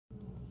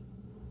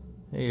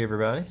Hey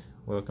everybody,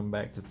 welcome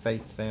back to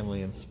Faith,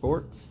 Family, and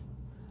Sports.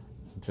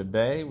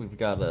 Today we've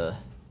got a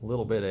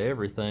little bit of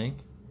everything.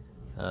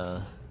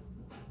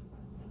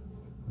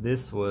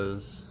 This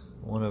was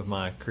one of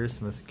my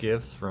Christmas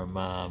gifts from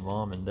my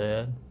mom and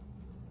dad.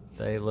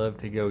 They love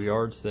to go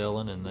yard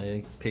selling and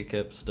they pick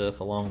up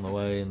stuff along the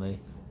way and they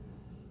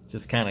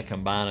just kind of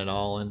combine it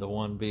all into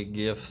one big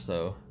gift.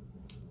 So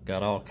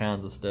got all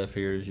kinds of stuff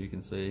here, as you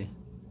can see.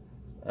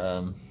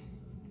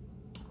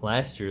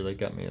 Last year they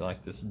got me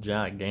like this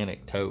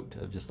gigantic tote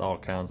of just all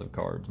kinds of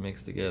cards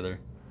mixed together,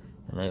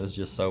 and it was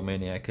just so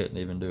many I couldn't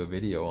even do a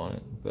video on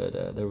it,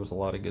 but there was a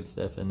lot of good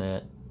stuff in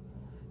that,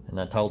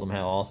 and I told them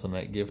how awesome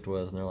that gift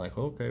was, and they're like,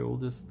 okay, we'll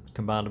just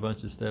combine a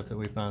bunch of stuff that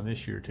we find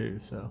this year too.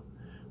 So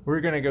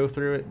we're gonna go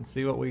through it and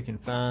see what we can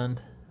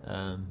find.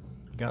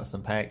 Got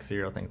some packs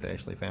here. I think they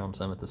actually found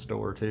some at the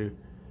store too,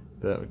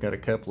 but we've got a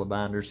couple of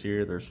binders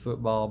here. There's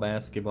football,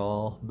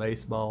 basketball,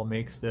 baseball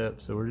mixed up,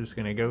 so we're just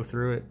gonna go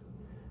through it,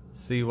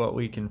 see what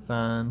we can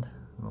find.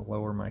 I'm gonna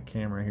lower my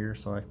camera here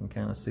so I can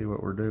kind of see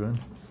what we're doing.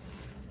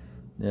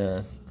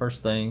 The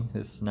first thing,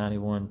 this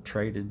 91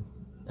 traded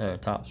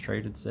Topps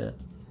traded set.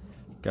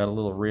 Got a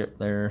little rip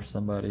there.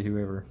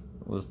 Whoever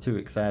was too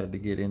excited to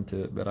get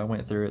into it, but I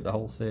went through it. The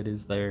whole set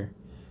is there.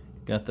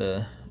 Got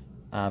the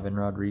Ivan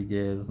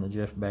Rodriguez and the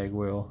Jeff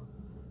Bagwell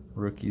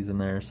rookies in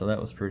there, so that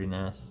was pretty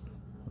nice.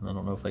 And I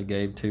don't know if they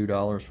gave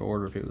 $2 for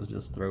it or if it was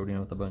just thrown in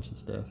with a bunch of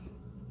stuff.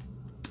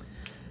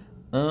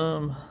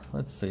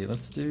 Let's see,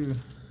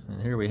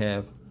 and here we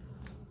have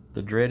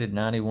the dreaded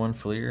 91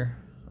 Fleer.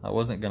 I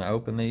wasn't going to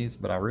open these,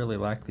 but I really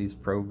like these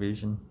Pro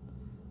Vision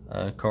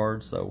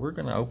cards, so we're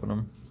going to open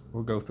them.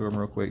 We'll go through them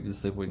real quick just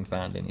to see if we can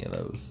find any of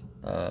those.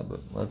 But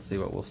let's see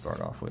what we'll start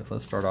off with.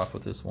 Let's start off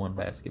with this one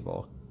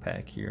basketball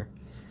pack here.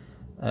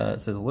 It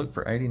says look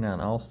for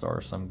 89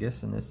 All-Stars, so I'm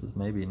guessing this is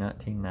maybe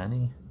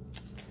 1990.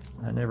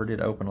 I never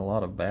did open a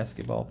lot of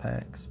basketball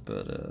packs,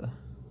 but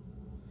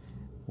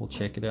we'll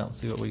check it out and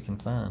see what we can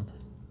find.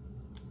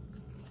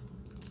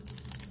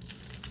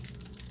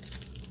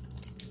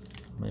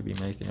 Maybe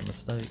making a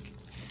mistake.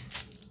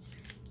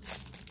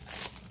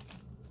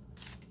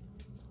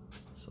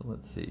 So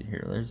let's see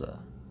here. There's a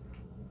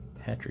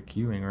Patrick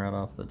Ewing right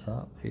off the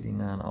top.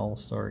 89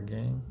 All-Star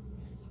game.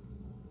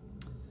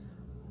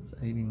 It's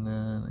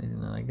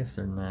 89. I guess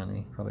they're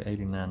 90. Probably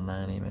 89,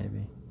 90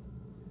 maybe.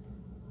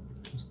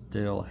 There's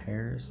Dale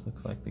Harris.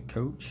 Looks like the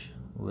coach.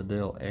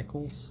 Liddell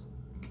Eccles.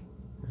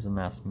 There's a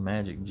nice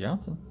Magic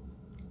Johnson.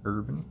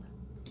 Irvin.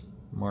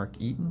 Mark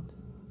Eaton.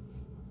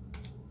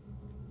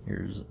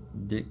 Here's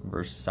Dick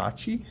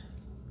Versace,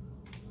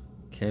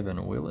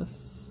 Kevin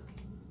Willis,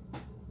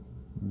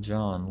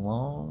 John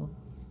Long.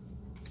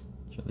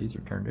 So these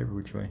are turned every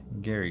which way.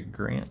 Gary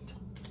Grant,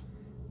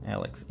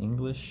 Alex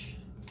English,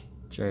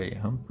 Jay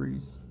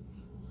Humphreys,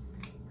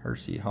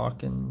 Hersey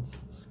Hawkins,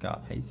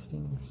 Scott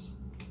Hastings,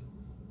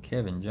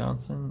 Kevin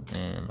Johnson,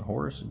 and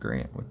Horace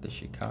Grant with the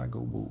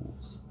Chicago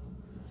Bulls.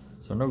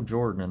 So no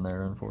Jordan in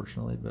there,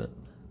 unfortunately, but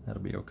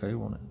that'll be okay,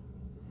 won't it?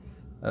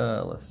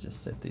 Let's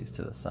just set these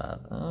to the side.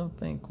 I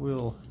think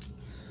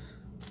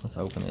let's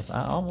open this.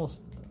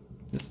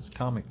 This is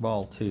Comic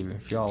Ball 2.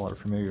 If y'all are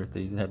familiar with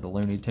these, it had the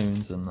Looney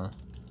Tunes and with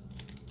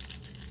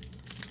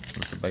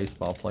the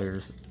baseball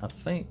players. I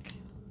think,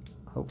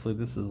 hopefully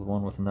this is the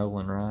one with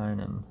Nolan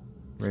Ryan and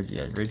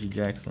Reggie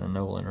Jackson and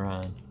Nolan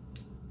Ryan.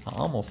 I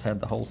almost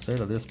had the whole set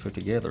of this put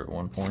together at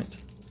one point.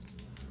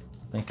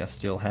 I think I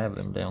still have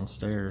them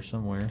downstairs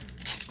somewhere.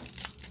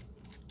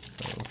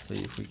 So we'll see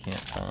if we can't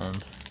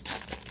find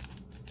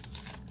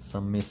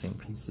some missing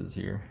pieces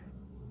here.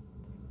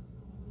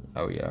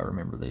 Oh yeah, I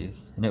remember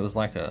these. And it was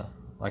like a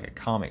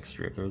comic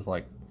strip. There was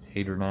like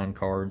 8 or 9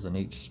 cards in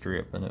each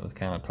strip, and it was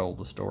kind of told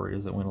the story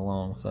as it went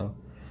along. So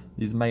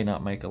these may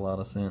not make a lot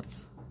of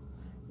sense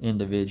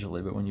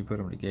individually, but when you put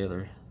them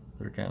together,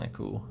 they're kind of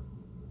cool.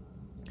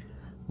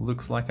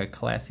 Looks like a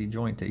classy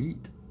joint to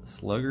eat.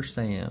 Slugger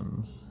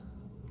Sam's.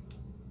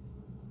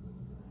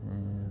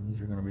 And these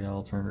are going to be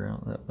all turned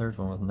around. There's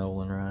one with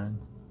Nolan Ryan.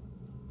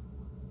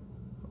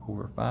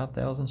 Over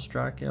 5,000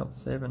 strikeouts,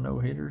 7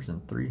 no-hitters,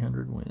 and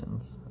 300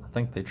 wins. I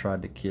think they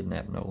tried to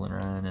kidnap Nolan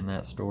Ryan in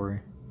that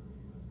story.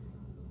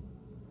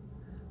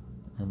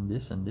 And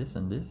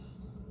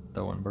this.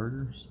 Throwing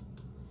burgers.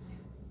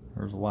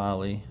 There's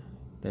Wiley.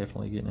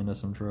 Definitely getting into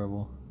some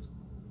trouble.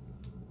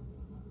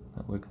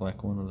 That looked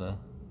like one of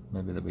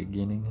maybe the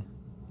beginning.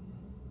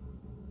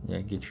 Yeah,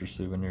 get your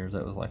souvenirs.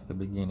 That was like the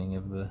beginning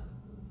of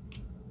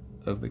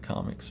the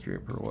comic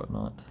strip or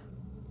whatnot.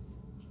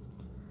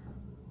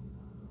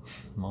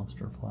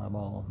 Monster fly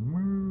ball.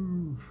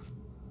 Move.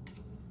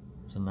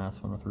 There's a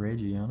nice one with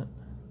Reggie on it.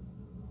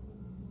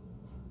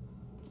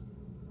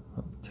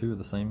 Oh, 2 of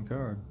the same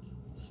card.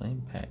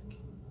 Same pack.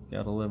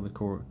 Gotta love the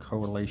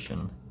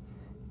correlation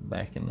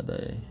back in the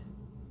day.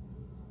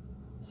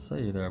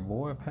 Say there,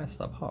 boy, pass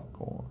the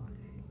popcorn.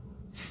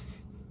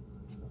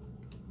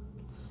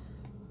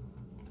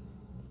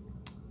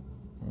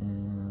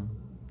 And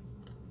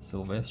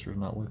Sylvester's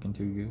not looking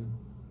too good.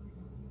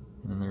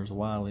 And then there's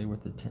Wiley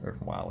with the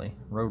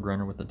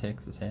Roadrunner with the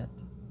Texas hat.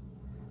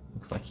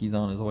 Looks like he's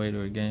on his way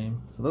to a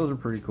game. So those are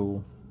pretty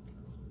cool.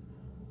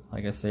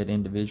 Like I said,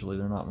 individually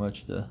they're not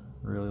much to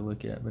really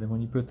look at, but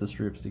when you put the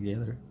strips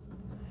together,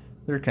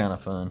 they're kind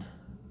of fun.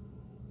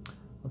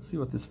 Let's see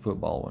what this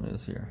football one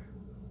is here.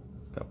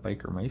 It's got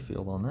Baker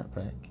Mayfield on that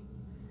pack.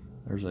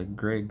 There's a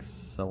Greg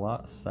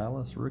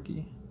Salas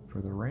rookie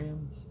for the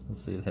Rams.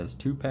 Let's see, it has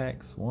 2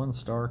 packs, 1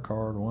 star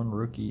card, 1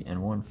 rookie,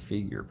 and 1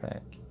 figure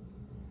pack.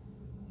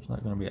 There's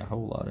not going to be a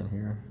whole lot in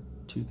here.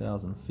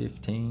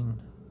 2015,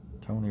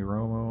 Tony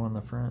Romo on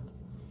the front.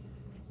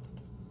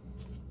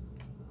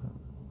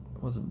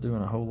 Wasn't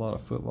doing a whole lot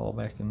of football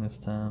back in this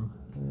time.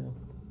 Yeah.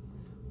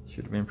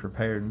 Should have been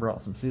prepared and brought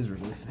some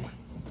scissors with me.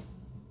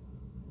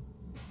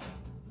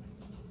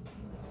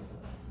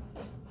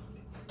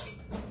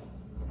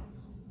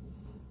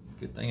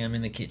 Good thing I'm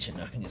in the kitchen.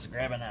 I can just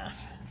grab a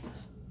knife.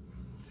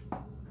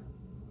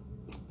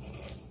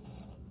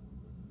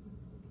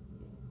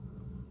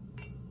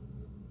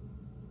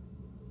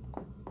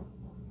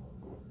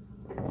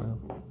 Well,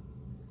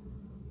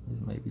 these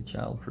may be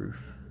childproof.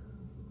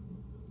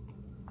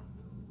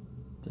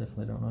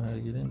 Definitely don't know how to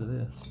get into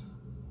this.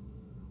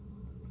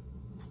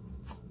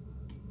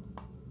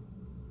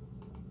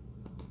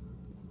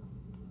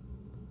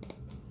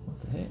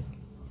 What the heck?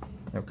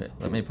 Okay,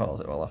 let me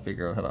pause it while I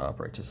figure out how to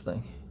operate this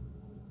thing.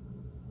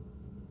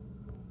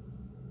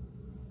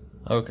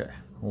 Okay,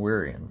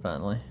 we're in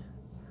finally.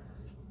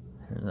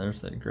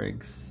 There's that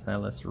Greg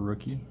Salas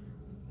rookie.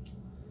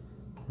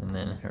 And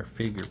then our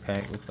figure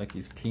pack looks like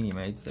these teeny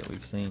mates that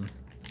we've seen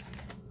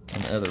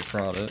in other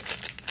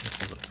products.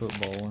 This is a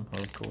football one,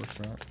 of course,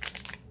 right?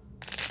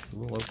 So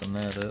we'll open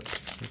that up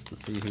just to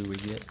see who we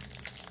get.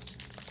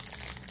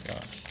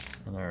 Gosh,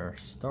 and our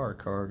star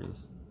card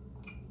is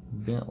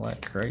bent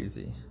like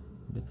crazy.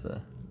 It's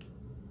a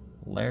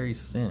Larry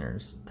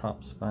Centers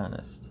Topps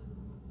Finest.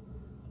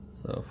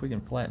 So if we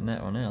can flatten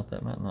that one out,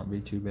 that might not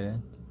be too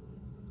bad.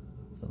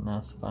 It's a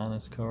nice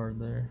Finest card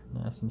there,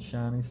 nice and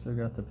shiny. Still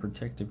got the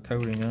protective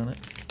coating on it.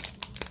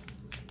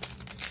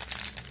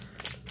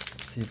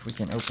 Let's see if we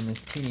can open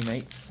this teeny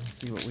mates and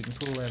see what we can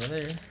pull out of there.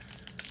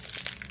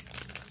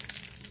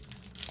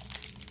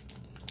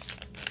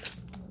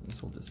 I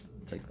guess we'll just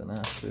take the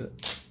knife to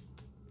it.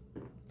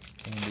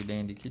 Handy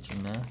dandy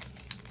kitchen knife.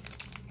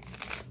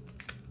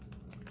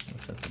 I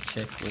guess that's a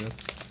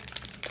checklist.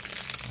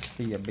 I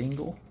see a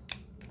bingle.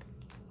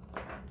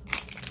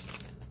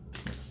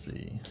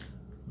 See,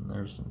 and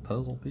there's some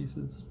puzzle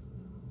pieces.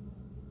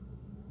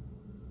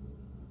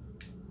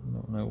 I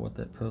don't know what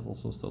that puzzle's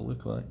supposed to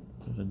look like.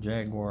 There's a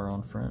Jaguar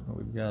on front.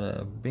 We've got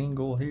a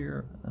bingle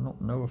here. I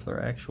don't know if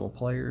they're actual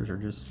players or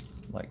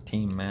just like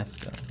team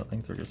mascots. I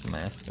think they're just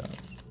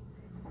mascots.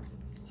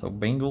 So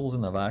Bengals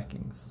and the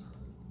Vikings.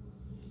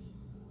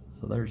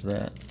 So there's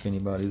that, if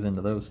anybody's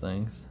into those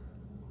things.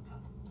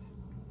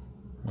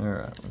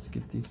 Alright, let's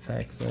get these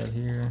packs out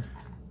here.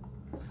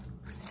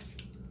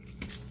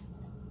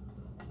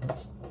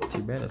 That's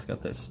too bad it's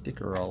got that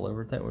sticker all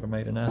over it. That would have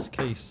made a nice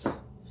case.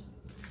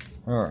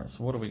 Alright,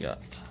 so what do we got?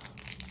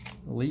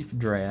 Leaf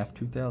Draft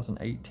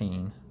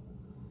 2018.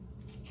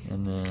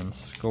 And then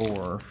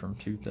Score from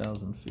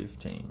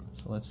 2015.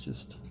 So let's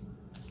just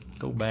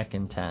go back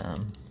in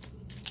time.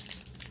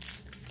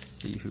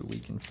 See who we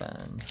can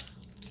find.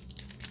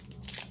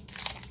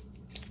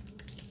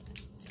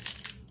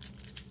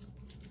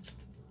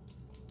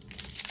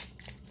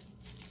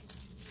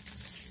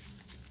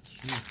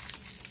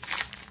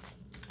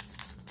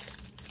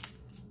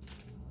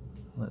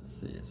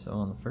 Let's see, so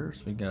on the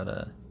first we got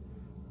a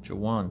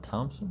Jawan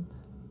Thompson,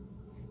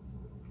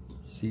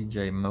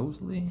 CJ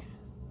Mosley,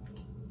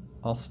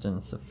 Austin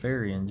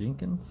Safarian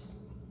Jenkins,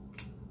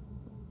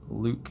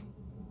 Luke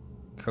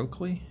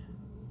Coakley.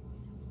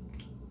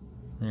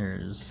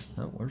 There's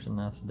a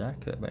nice die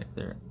cut back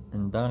there.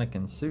 And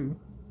Dominican Sue.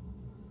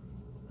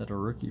 Is that a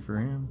rookie for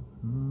him?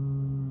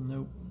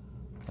 Nope.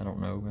 I don't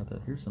know about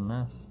that. Here's some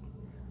nice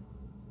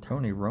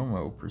Tony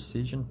Romo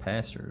Precision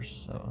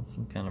Passers. So it's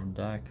some kind of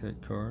die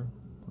cut card.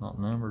 Not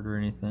numbered or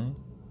anything,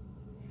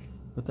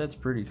 but that's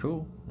pretty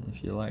cool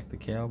if you like the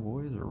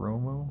Cowboys or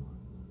Romo.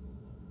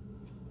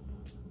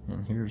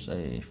 And here's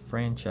a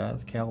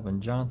franchise Calvin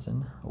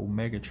Johnson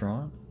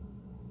Omegatron.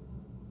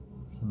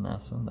 It's a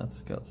nice one. That's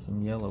got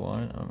some yellow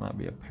on it. It might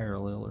be a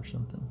parallel or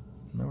something.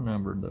 No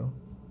numbered though.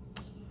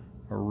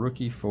 A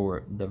rookie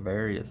for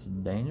Davarius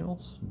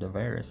Daniels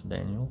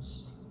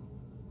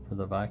for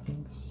the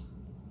Vikings.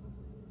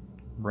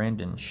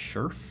 Brandon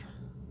Scherf,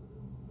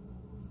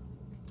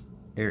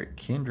 Eric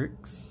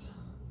Kendricks,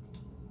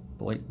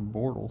 Blake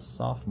Bortles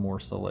sophomore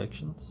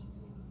selections.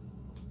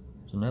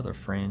 There's another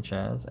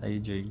franchise,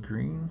 AJ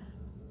Green,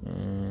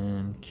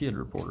 and Kid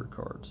Reporter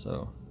card.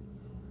 So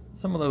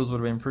some of those would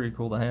have been pretty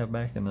cool to have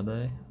back in the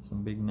day.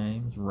 Some big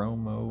names,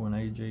 Romo and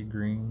AJ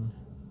Green.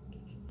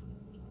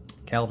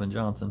 Calvin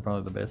Johnson,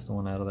 probably the best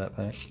one out of that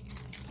pack.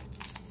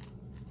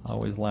 I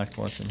always liked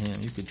watching him.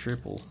 You could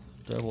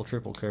double,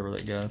 triple cover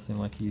that guy. It seemed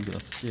like he was going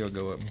to still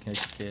go up and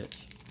catch a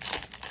catch.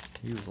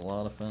 He was a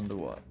lot of fun to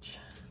watch.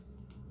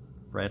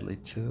 Bradley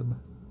Chubb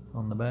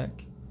on the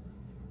back.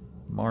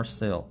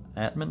 Marcel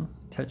Atman,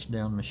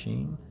 touchdown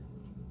machine.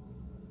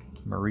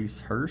 Maurice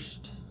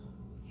Hurst,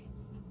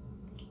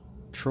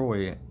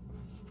 Troy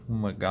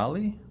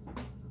Fumagalli,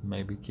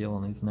 maybe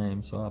killing these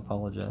names, so I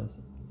apologize.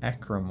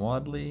 Akram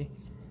Wadley,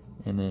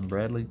 and then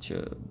Bradley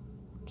Chubb.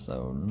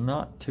 So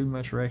not too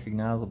much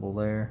recognizable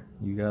there.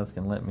 You guys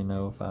can let me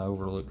know if I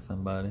overlook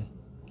somebody.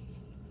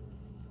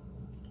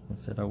 I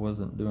said I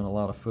wasn't doing a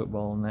lot of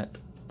football in that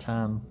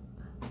time.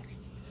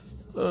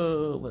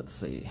 Let's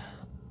see.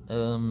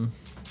 We'll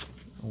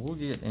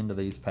get into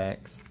these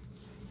packs.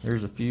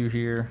 There's a few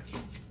here,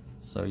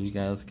 so you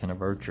guys can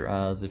avert your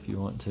eyes if you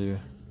want to.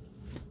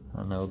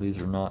 I know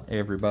these are not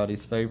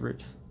everybody's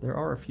favorite. There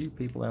are a few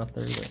people out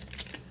there that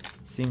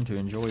seem to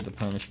enjoy the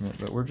punishment,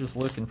 but we're just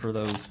looking for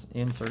those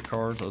insert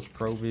cards, those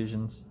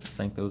Provisions. I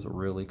think those are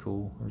really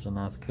cool. There's a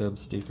nice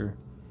Cubs sticker.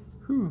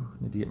 Whew,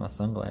 need to get my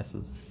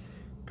sunglasses.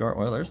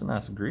 Well, there's a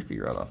nice Griffey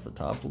right off the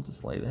top. We'll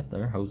just lay that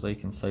there. Jose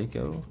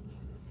Canseco,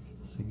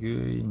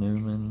 Segui,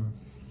 Newman,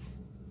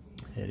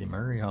 Eddie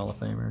Murray, Hall of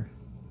Famer,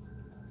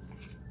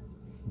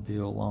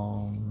 Bill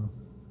Long,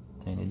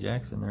 Danny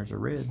Jackson. There's a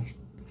red.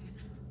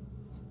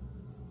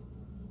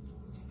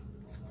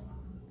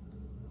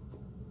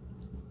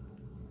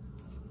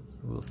 So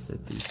we'll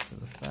set these to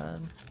the side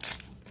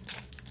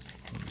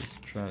and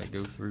just try to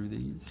go through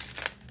these.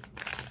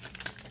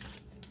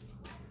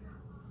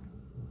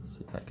 Let's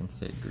see if I can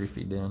set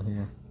Griffey down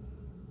here.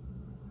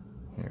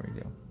 There we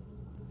go.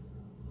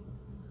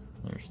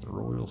 There's the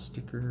Royal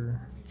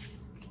sticker,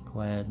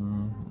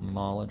 Gladden,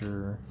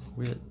 Molitor,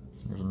 Witt.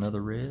 There's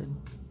another red.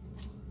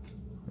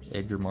 There's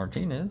Edgar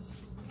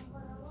Martinez.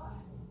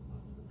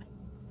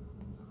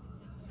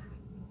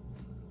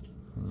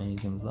 May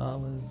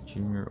Gonzalez,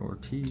 Junior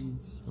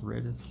Ortiz,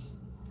 Redis,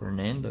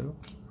 Fernando.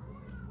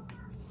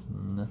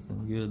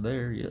 Nothing good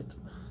there yet.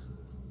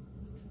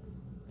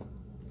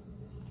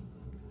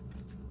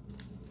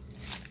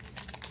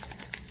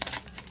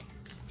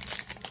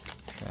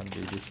 Try to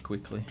do this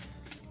quickly.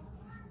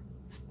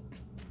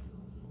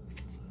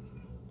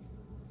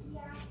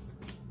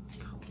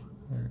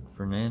 Eric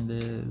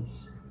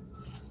Fernandez,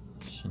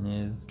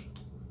 Shinez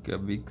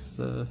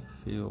Gavixa,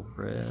 Phil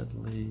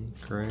Bradley,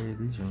 Cray.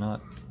 These are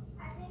not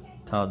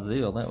Todd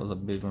Zeal. That was a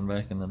big one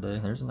back in the day.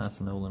 There's a nice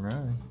Nolan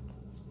Ryan.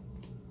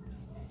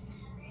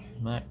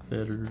 Mac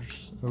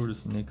Fetters,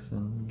 Otis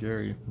Nixon,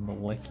 Gary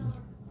Malecki.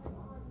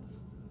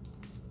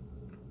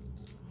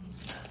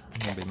 I'm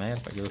gonna be mad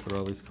if I go through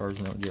all these cards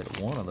and don't get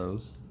one of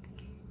those.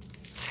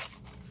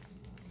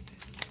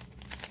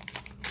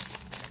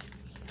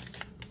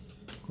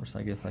 Of course,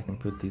 I guess I can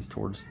put these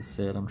towards the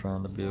set I'm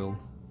trying to build.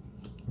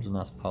 There's a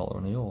nice Paul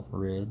O'Neill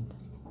red.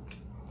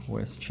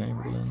 Wes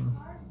Chamberlain,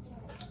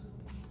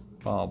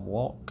 Bob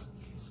Walk,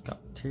 Scott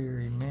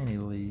Terry, Manny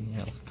Lee,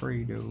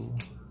 Alfredo,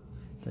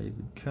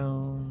 David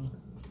Cohn,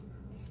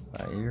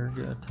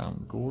 Baerga,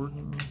 Tom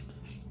Gordon.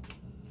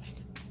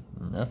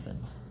 Nothing.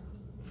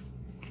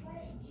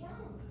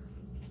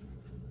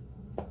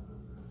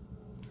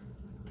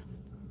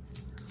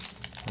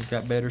 We've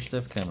got better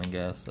stuff coming,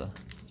 guys, so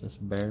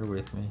just bear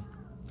with me.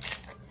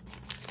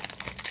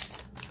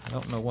 I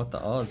don't know what the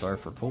odds are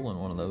for pulling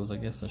one of those. I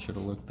guess I should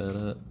have looked that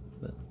up.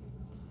 But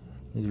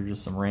these are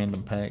just some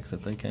random packs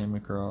that they came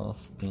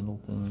across.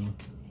 Pendleton.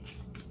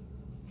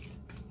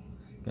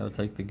 Gotta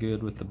take the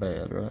good with the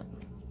bad, right?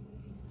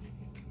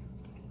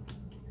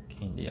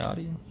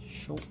 Candiotti,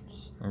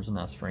 Schultz. There's a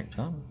nice Frank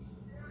Thomas.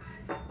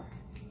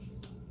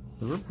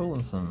 So we're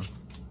pulling some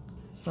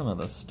of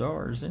the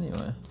stars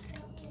anyway.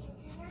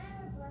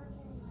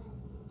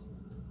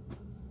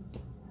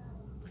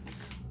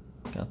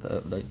 Got the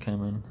update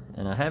coming,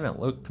 and I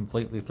haven't looked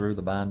completely through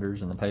the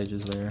binders and the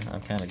pages there.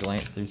 I've kind of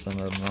glanced through some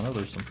of them. I know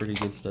there's some pretty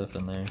good stuff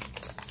in there.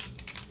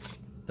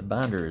 The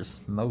binder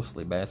is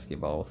mostly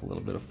basketball with a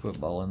little bit of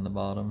football in the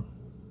bottom.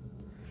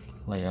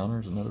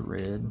 Leoner's another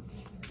red.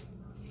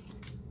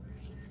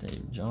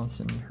 Dave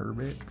Johnson,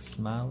 Herbeck,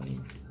 Smiley.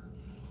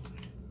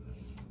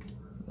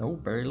 Oh,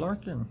 Barry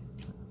Larkin,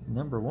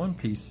 #1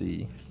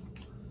 PC.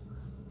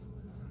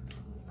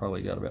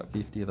 Probably got about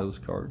 50 of those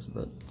cards,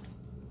 but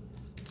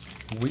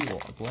we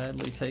will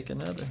gladly take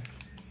another.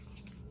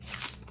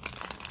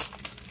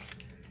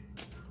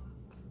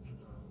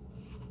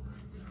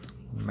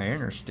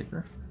 Mariner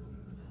sticker.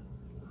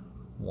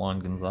 Juan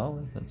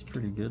Gonzalez, that's a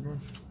pretty good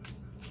one.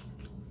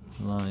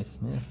 Lonnie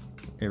Smith,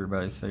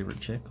 everybody's favorite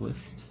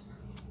checklist.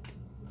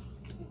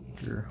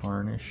 Drew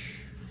Harnish,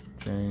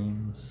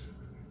 James,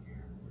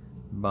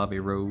 Bobby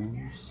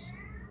Rose,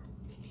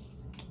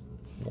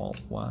 Walt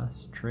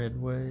Weiss,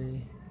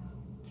 Treadway,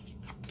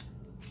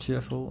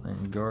 Tiffle,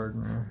 and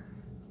Gardner.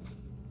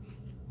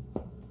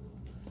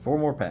 4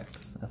 more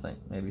packs, I think,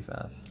 maybe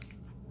 5.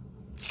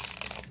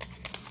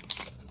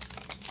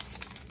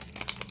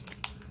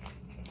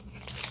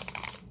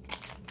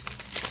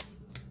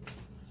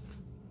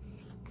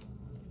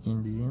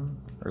 Indian,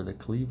 or the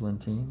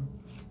Cleveland team.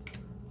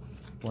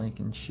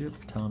 Blankenship,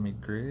 Tommy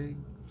Gregg,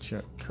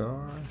 Chuck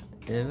Carr,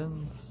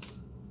 Evans,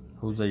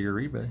 Jose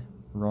Uribe.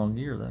 Wrong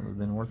year, that would have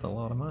been worth a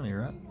lot of money,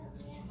 right?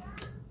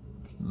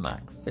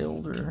 Mike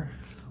Felder,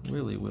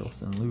 Willie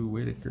Wilson, Lou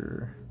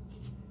Whitaker,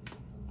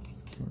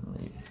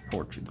 Finley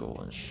Portugal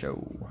and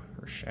show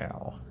or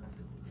shall.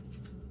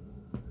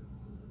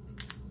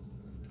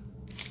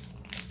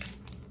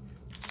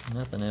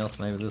 Nothing else,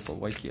 maybe this will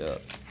wake you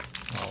up.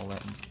 All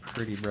that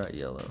pretty bright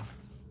yellow.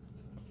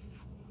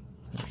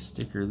 Our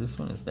sticker, this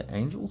one is the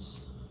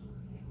Angels.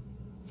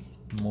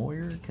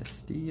 Moyer,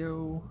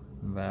 Castillo,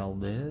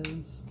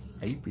 Valdez,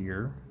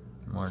 Apier,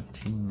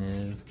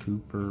 Martinez,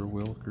 Cooper,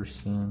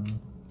 Wilkerson,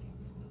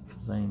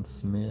 Zane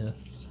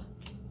Smith,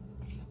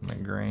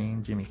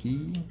 McGrain, Jimmy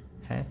Key,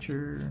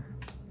 Hatcher,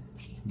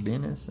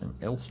 Bennis, and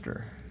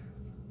Elster.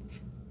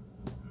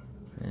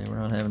 And we're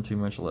not having too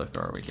much luck,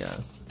 are we,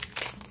 guys?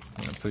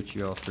 I'm gonna put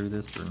you all through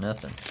this for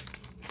nothing.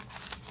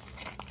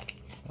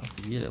 I'll have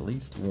to get at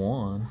least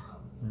one.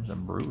 There's a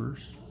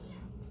Brewers.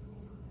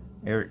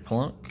 Eric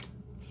Plunk,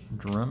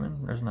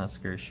 Drummond. There's a nice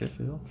Gary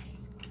Sheffield.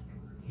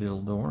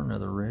 Vildor,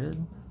 another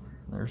red.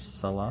 There's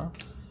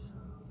Salas.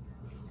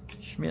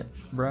 Schmidt,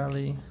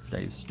 Briley,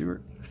 Dave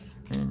Stewart,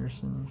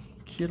 Anderson,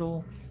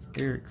 Kittle,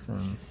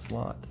 Erickson,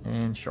 Slot,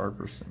 and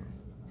Sharperson.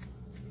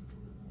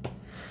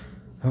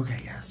 Okay,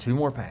 guys, 2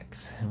 more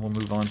packs, and we'll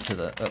move on to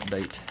the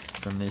update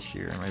from this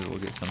year. Maybe we'll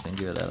get something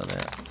good out of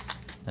that.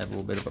 Have a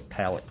little bit of a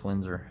palate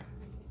cleanser.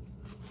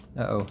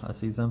 Uh-oh, I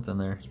see something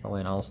there. It's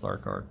probably an all-star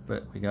card,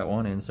 but we got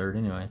one insert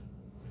anyway.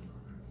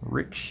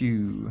 Rick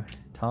Shue,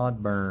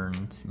 Todd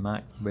Burns,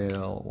 Mike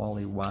Bell,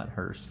 Wally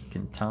Whitehurst,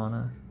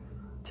 Quintana,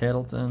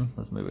 Tettleton.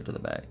 Let's move it to the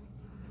back,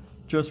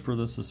 just for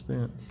the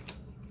suspense.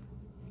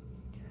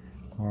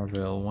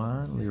 Marvell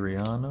Wine,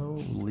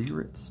 Liriano,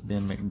 Lieritz,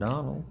 Ben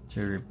McDonald,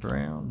 Jerry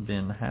Brown,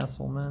 Ben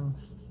Hasselman,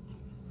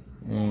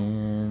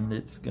 and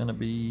it's gonna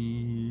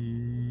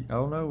be,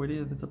 oh no, it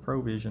is, it's a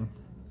Provision.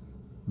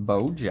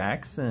 Bo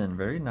Jackson,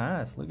 very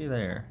nice, looky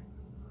there.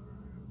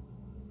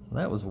 So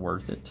that was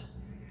worth it.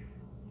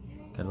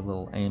 Got a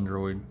little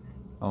Android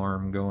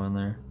arm going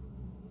there.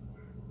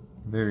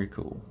 Very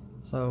cool.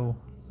 So,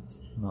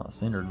 it's not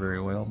centered very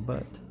well,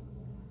 but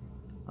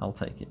I'll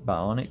take it.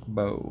 Bionic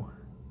Bo.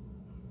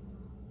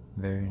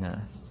 Very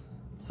nice.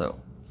 So,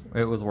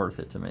 it was worth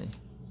it to me.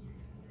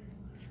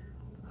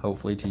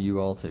 Hopefully to you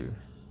all too.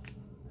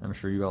 I'm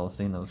sure you all have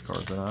seen those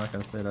cards, but like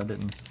I said, I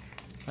didn't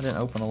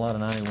open a lot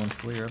of 91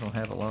 Fleer. I don't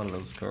have a lot of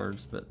those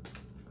cards, but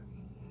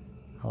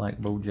I like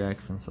Bo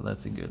Jackson, so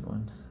that's a good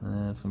one.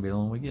 That's going to be the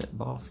one we get.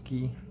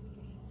 Bosky,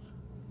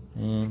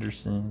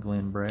 Anderson,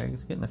 Glenn Bragg.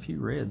 It's getting a few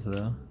reds,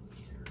 though.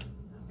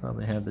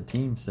 Probably have the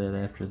team set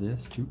after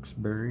this.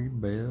 Tewksbury,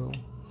 Bell,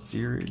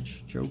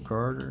 Searage, Joe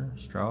Carter,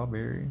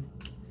 Strawberry,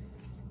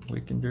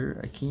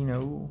 Wickender,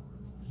 Aquino,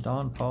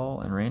 Don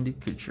Paul, and Randy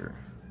Kutcher.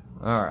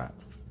 Alright.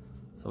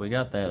 So we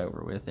got that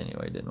over with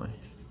anyway, didn't we?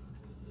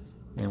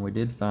 And we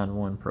did find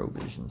one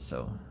Provision,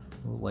 so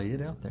we'll lay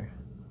it out there.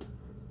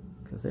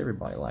 Because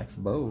everybody likes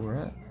Bo,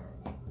 right?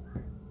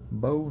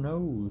 Bo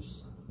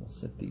knows. We'll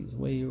set these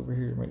way over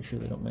here, make sure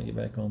they don't make it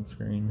back on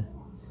screen.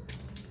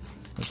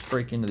 Let's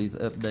break into these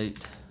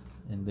update,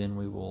 and then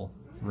we will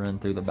run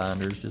through the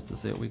binders just to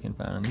see what we can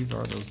find. And these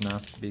are those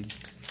nice big,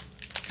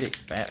 thick,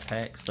 fat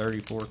packs,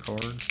 34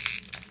 cards.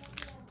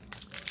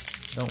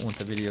 Don't want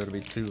the video to be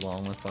too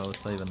long, that's why I was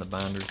saving the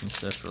binders and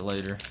stuff for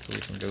later, so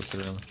we can go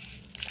through them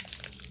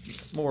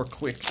more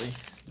quickly,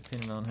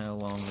 depending on how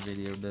long the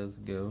video does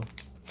go.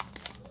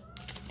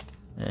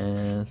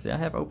 And see, I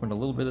have opened a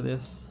little bit of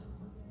this,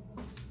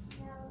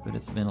 but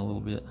it's been a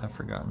little bit, I've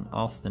forgotten.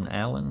 Austin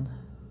Allen.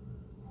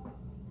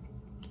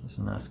 There's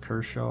a nice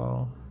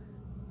Kershaw.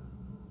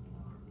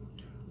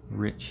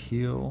 Rich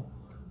Hill.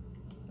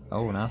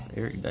 Oh, nice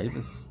Eric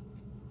Davis.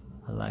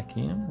 I like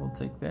him, we'll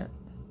take that.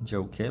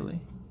 Joe Kelly.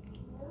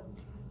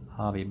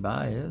 Javi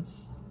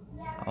Baez.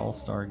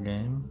 All-Star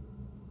Game.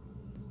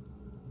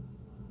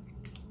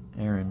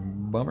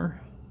 Aaron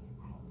Bummer.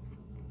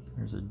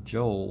 There's a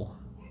Joel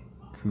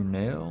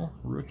Kuhnel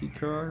rookie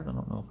card. I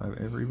don't know if I've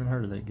ever even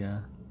heard of that guy.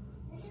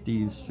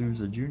 Steve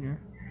Souza Jr.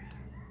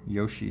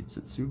 Yoshi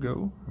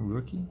Tsutsugo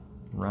rookie.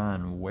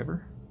 Ryan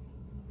Weber.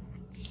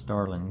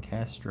 Starlin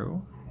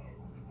Castro.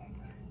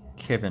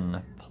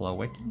 Kevin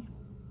Plawecki.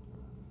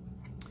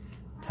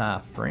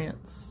 Ty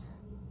France.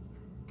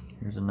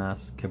 Here's a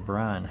nice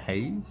Cabrian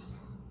Hayes.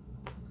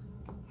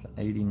 It's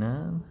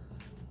 89.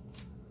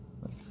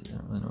 Let's see, I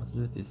don't really know what to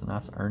do with these. A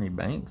nice Ernie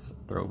Banks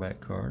throwback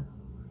card.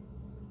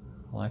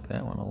 I like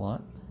that one a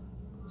lot.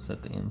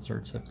 Set the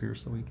inserts up here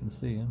so we can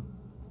see them.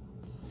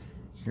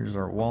 Here's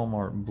our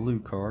Walmart blue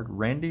card.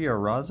 Randy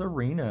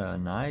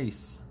Arozarena.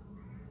 Nice.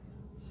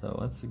 So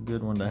that's a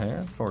good one to have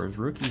as far as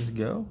rookies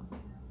go.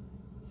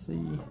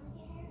 See,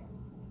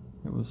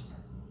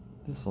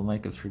 this will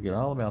make us forget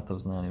all about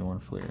those 91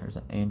 Fleers.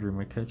 Andrew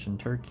McCutcheon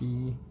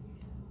Turkey.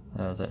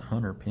 Is that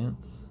Hunter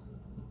Pence?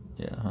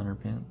 Yeah, Hunter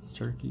Pence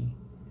Turkey.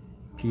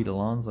 Pete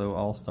Alonso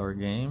All-Star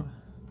Game.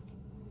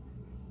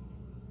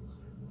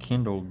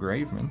 Kendall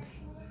Graveman.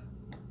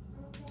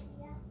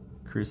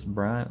 Chris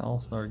Bryant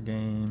All-Star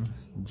Game.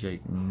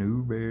 Jake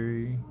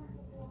Newberry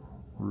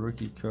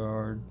rookie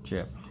card.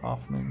 Jeff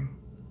Hoffman.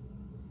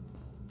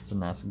 It's a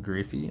nice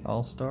Griffey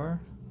All-Star.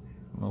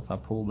 I don't know if I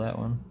pulled that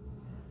one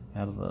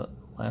out of the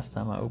last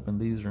time I opened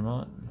these or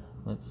not.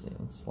 Let's see,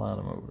 let's slide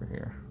them over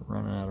here.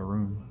 Running out of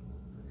room.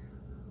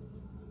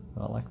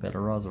 But I like that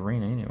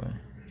Arozarena anyway.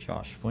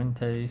 Josh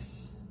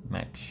Fuentes,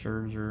 Max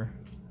Scherzer,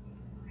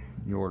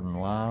 Jordan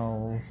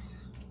Lyles,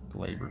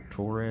 Gleyber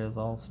Torres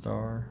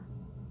All-Star,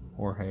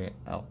 Jorge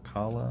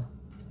Alcala,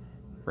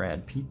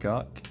 Brad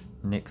Peacock,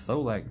 Nick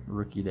Solak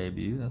rookie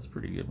debut. That's a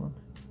pretty good one.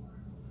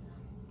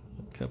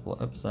 A couple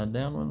of upside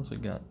down ones. We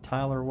got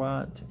Tyler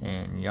White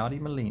and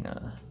Yadi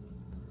Molina.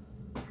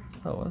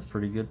 So that's a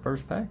pretty good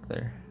first pack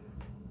there.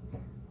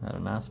 Got a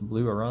nice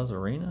blue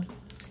Arozarena,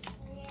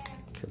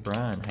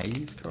 Brian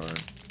Hayes card,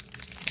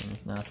 and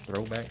this nice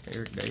throwback to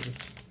Eric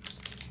Davis.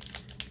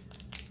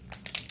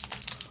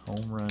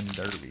 Home Run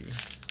Derby.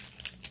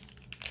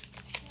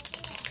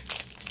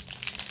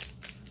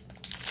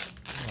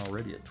 We're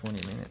already at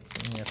 20 minutes,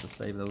 and we have to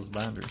save those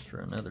binders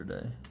for another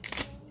day.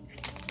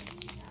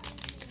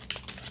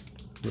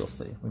 We'll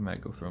see. We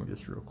might go through them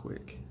just real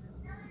quick.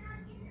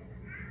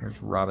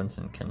 There's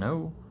Robinson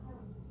Cano,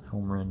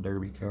 Home Run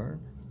Derby card.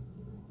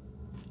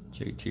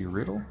 JT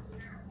Riddle,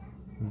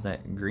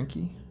 Zach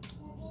Greinke,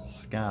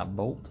 Sky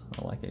Bolt.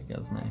 I like that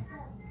guy's name.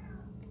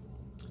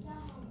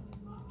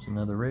 There's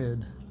another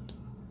red.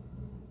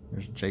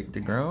 There's Jake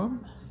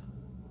DeGrom,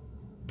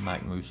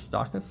 Mike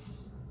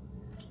Moustakas,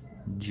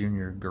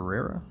 Junior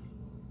Guerrera,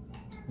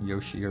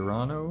 Yoshi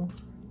Arano,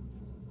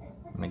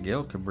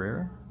 Miguel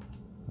Cabrera,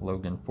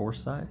 Logan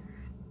Forsythe,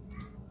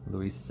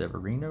 Luis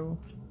Severino,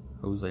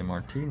 Jose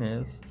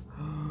Martinez.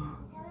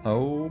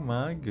 Oh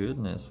my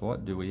goodness,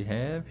 what do we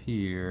have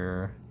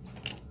here?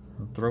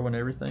 I'm throwing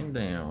everything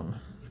down.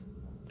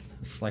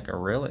 It's like a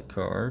relic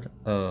card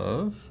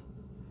of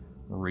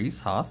Rhys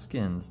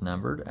Hoskins,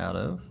 numbered out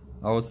of,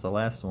 oh, it's the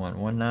last one,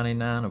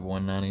 199 of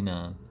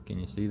 199. Can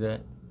you see that?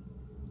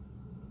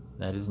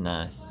 That is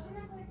nice.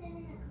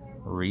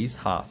 Rhys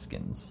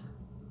Hoskins.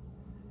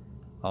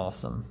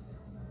 Awesome.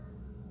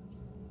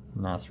 It's a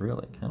nice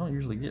relic. I don't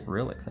usually get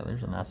relics. Oh,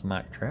 there's a nice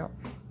Mike Trout,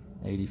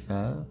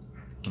 85.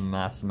 A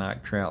nice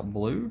Mike Trout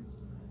blue.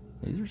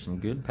 These are some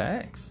good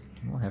packs.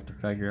 We'll have to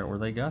figure out where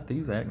they got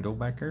these at and go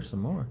back there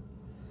some more.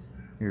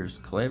 Here's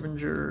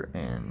Clevenger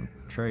and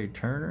Trey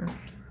Turner.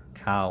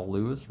 Kyle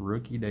Lewis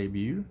rookie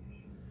debut.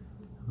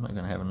 I'm not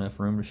going to have enough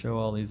room to show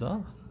all these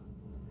off.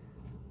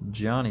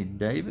 Johnny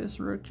Davis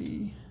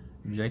rookie.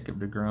 Jacob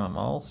deGrom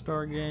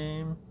All-Star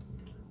Game.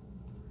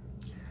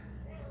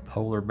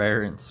 Polar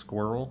Bear and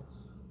Squirrel.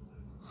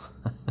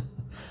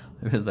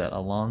 Who is that?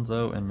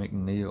 Alonzo and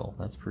McNeil.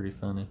 That's pretty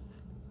funny.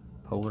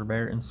 Polar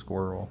Bear and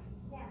Squirrel.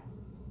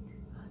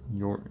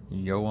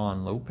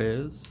 Yohan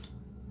Lopez.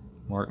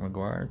 Mark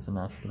McGwire. It's a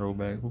nice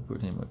throwback. We'll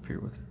put him up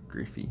here with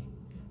Griffey.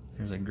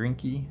 There's a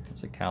Greinke.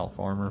 There's a Kyle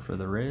Farmer for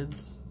the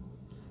Reds.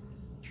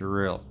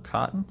 Jarrell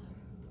Cotton.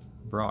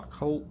 Brock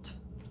Holt.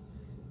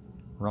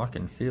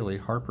 Rockin' Philly.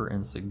 Harper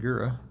and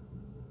Segura.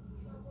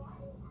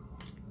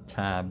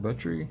 Ty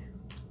Buttrey.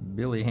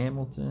 Billy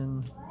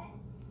Hamilton.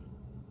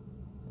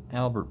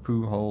 Albert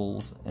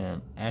Pujols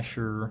and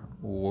Asher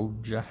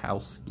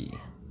Wojciechowski.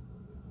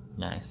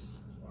 Nice.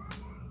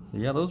 So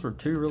yeah, those were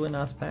two really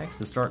nice packs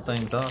to start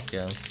things off,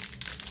 guys.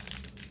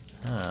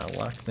 I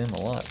like them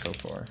a lot so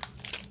far.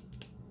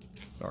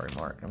 Sorry,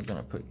 Mark. I'm going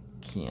to put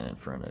Ken in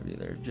front of you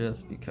there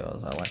just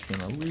because I like him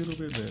a little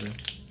bit better.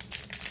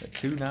 Got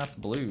two nice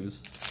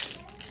blues.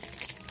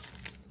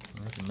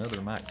 There's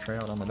another Mike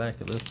Trout on the back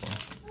of this one.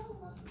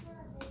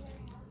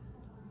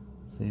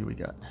 Let's see who we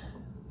got.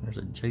 There's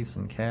a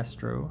Jason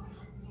Castro,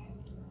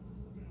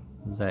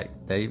 Zach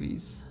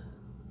Davies,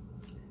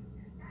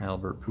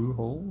 Albert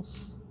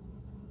Pujols,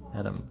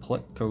 Adam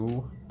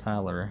Plutko,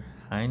 Tyler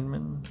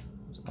Heineman,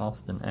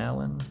 Austin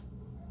Allen,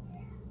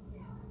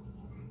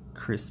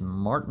 Chris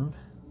Martin,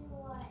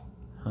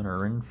 Hunter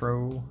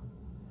Renfroe,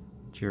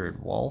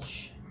 Jared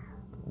Walsh,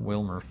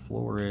 Wilmer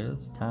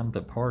Flores, Time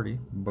to Party,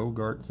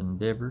 Bogarts and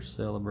Devers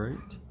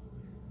celebrate.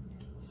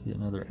 See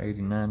another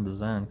 89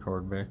 design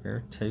card back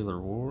there,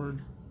 Taylor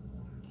Ward,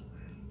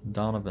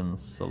 Donovan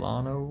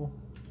Solano,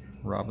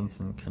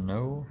 Robinson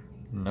Cano,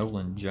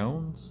 Nolan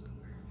Jones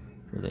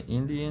for the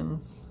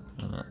Indians,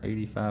 and an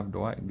 85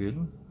 Dwight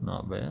Gooden,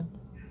 not bad.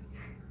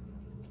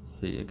 Let's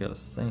see, I got a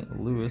St.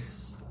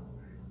 Louis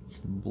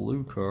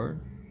blue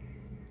card.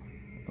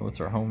 Oh, it's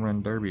our home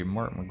run derby of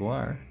Mark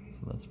McGwire,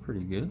 so that's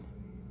pretty good.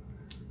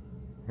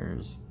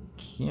 There's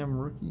Kim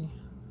rookie,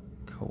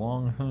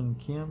 Kwang Hun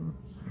Kim.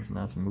 There's a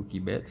nice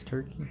Mookie Betts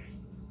turkey.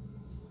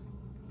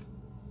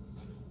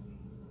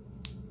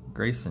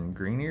 Grayson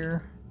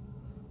Greenier,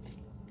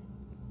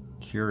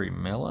 Curie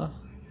Mella,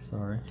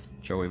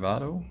 Joey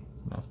Votto,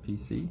 nice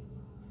PC.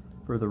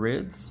 For the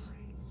Reds,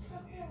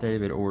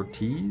 David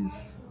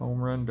Ortiz,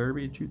 Home Run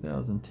Derby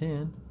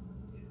 2010.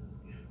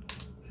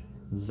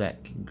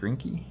 Zach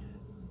Greinke,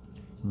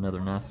 it's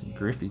another nice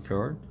Griffey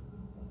card.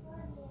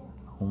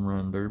 Home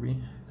Run Derby.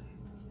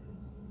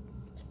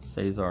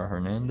 Cesar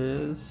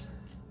Hernandez.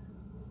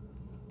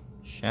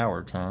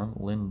 Shower Time,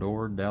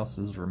 Lindor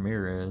Douses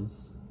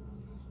Ramirez.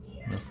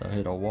 Unless I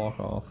hit a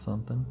walk-off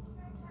something.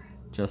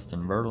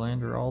 Justin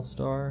Verlander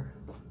All-Star.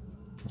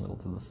 A little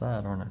to the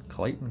side, aren't I?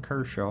 Clayton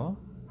Kershaw.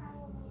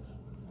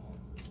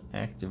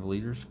 Active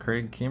leaders,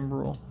 Craig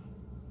Kimbrell,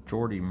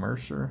 Jordy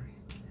Mercer,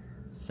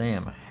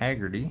 Sam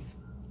Haggerty,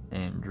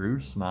 and Drew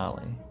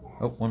Smiley.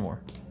 Oh, one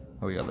more.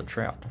 Oh yeah, the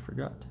Trout, I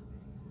forgot.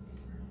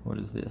 What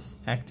is this?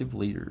 Active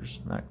leaders,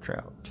 Mike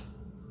Trout.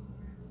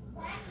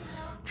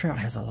 Trout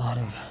has a lot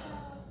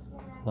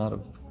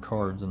of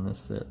cards in this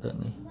set,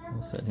 doesn't he?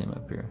 We'll set him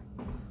up here.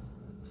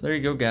 So there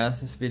you go,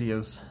 guys. This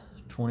video's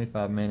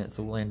 25 minutes,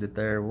 so we'll end it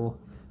there. We'll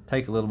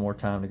take a little more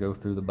time to go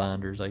through the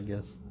binders, I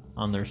guess,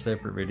 on their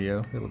separate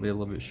video. It'll be a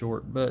little bit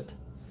short, but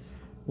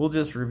we'll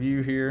just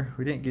review here.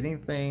 We didn't get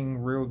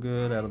anything real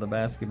good out of the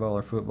basketball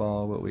or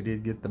football, but we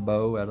did get the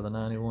bow out of the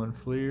 91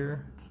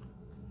 Fleer.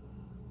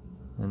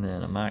 And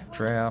then a Mike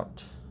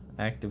Trout,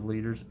 active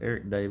leaders,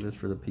 Eric Davis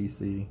for the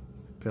PC.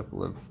 A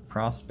couple of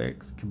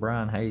prospects,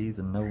 Brian Hayes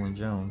and Nolan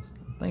Jones.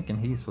 I'm thinking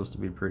he's supposed to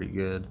be pretty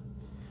good.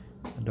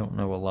 I don't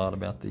know a lot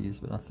about these,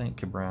 but I think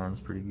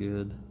Cabrine's pretty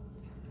good.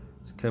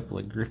 There's a couple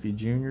of Griffey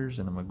Juniors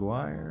and a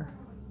McGuire.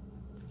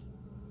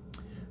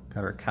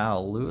 Got our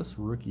Kyle Lewis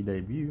rookie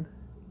debut,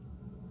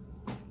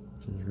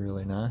 which is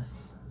really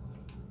nice.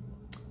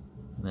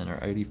 And then our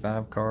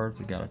 85 cards,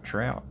 we got a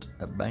Trout,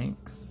 a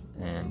Banks,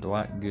 and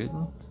Dwight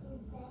Gooden.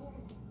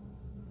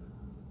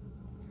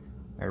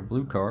 Our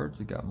blue cards,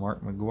 we got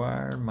Mark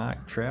McGuire,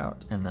 Mike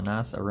Trout, and the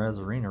nice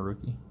Arazarena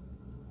rookie.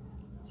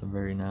 It's a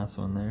very nice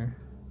one there.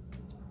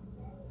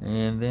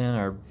 And then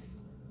our,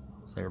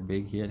 I'll say our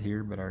big hit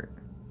here, but our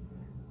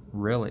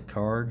relic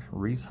card,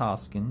 Reese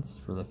Hoskins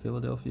for the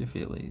Philadelphia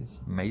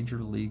Phillies. Major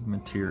League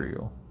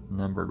Material,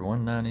 numbered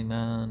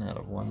 199 out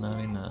of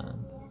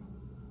 199.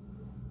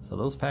 So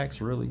those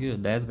packs are really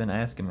good. Dad's been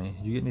asking me,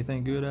 did you get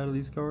anything good out of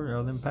these cards, out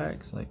of them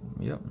packs? Like,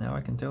 yep, now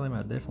I can tell him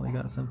I definitely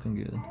got something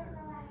good.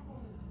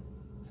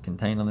 It's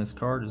contained on this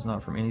card is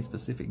not from any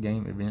specific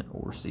game, event,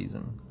 or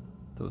season.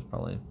 So it's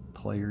probably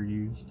player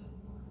used.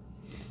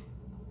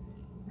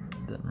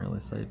 It doesn't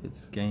really say if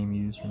it's game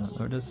used or not.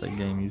 Oh, it does say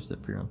game used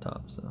up here on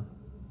top, so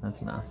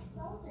that's nice.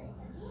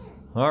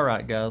 All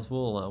right, guys,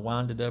 we'll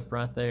wind it up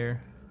right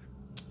there.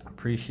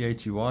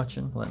 Appreciate you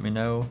watching. Let me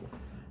know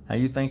how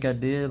you think I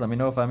did. Let me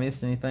know if I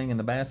missed anything in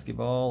the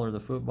basketball or the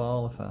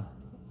football, if I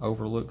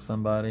overlooked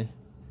somebody.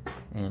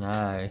 And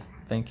I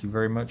thank you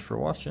very much for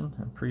watching.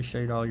 I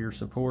appreciate all your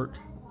support.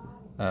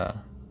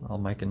 I'll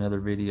make another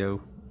video,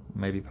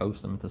 maybe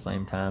post them at the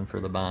same time for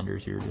the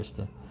binders here, just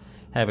to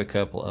have a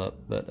couple up.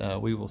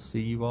 But we will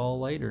see you all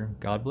later.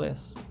 God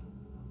bless.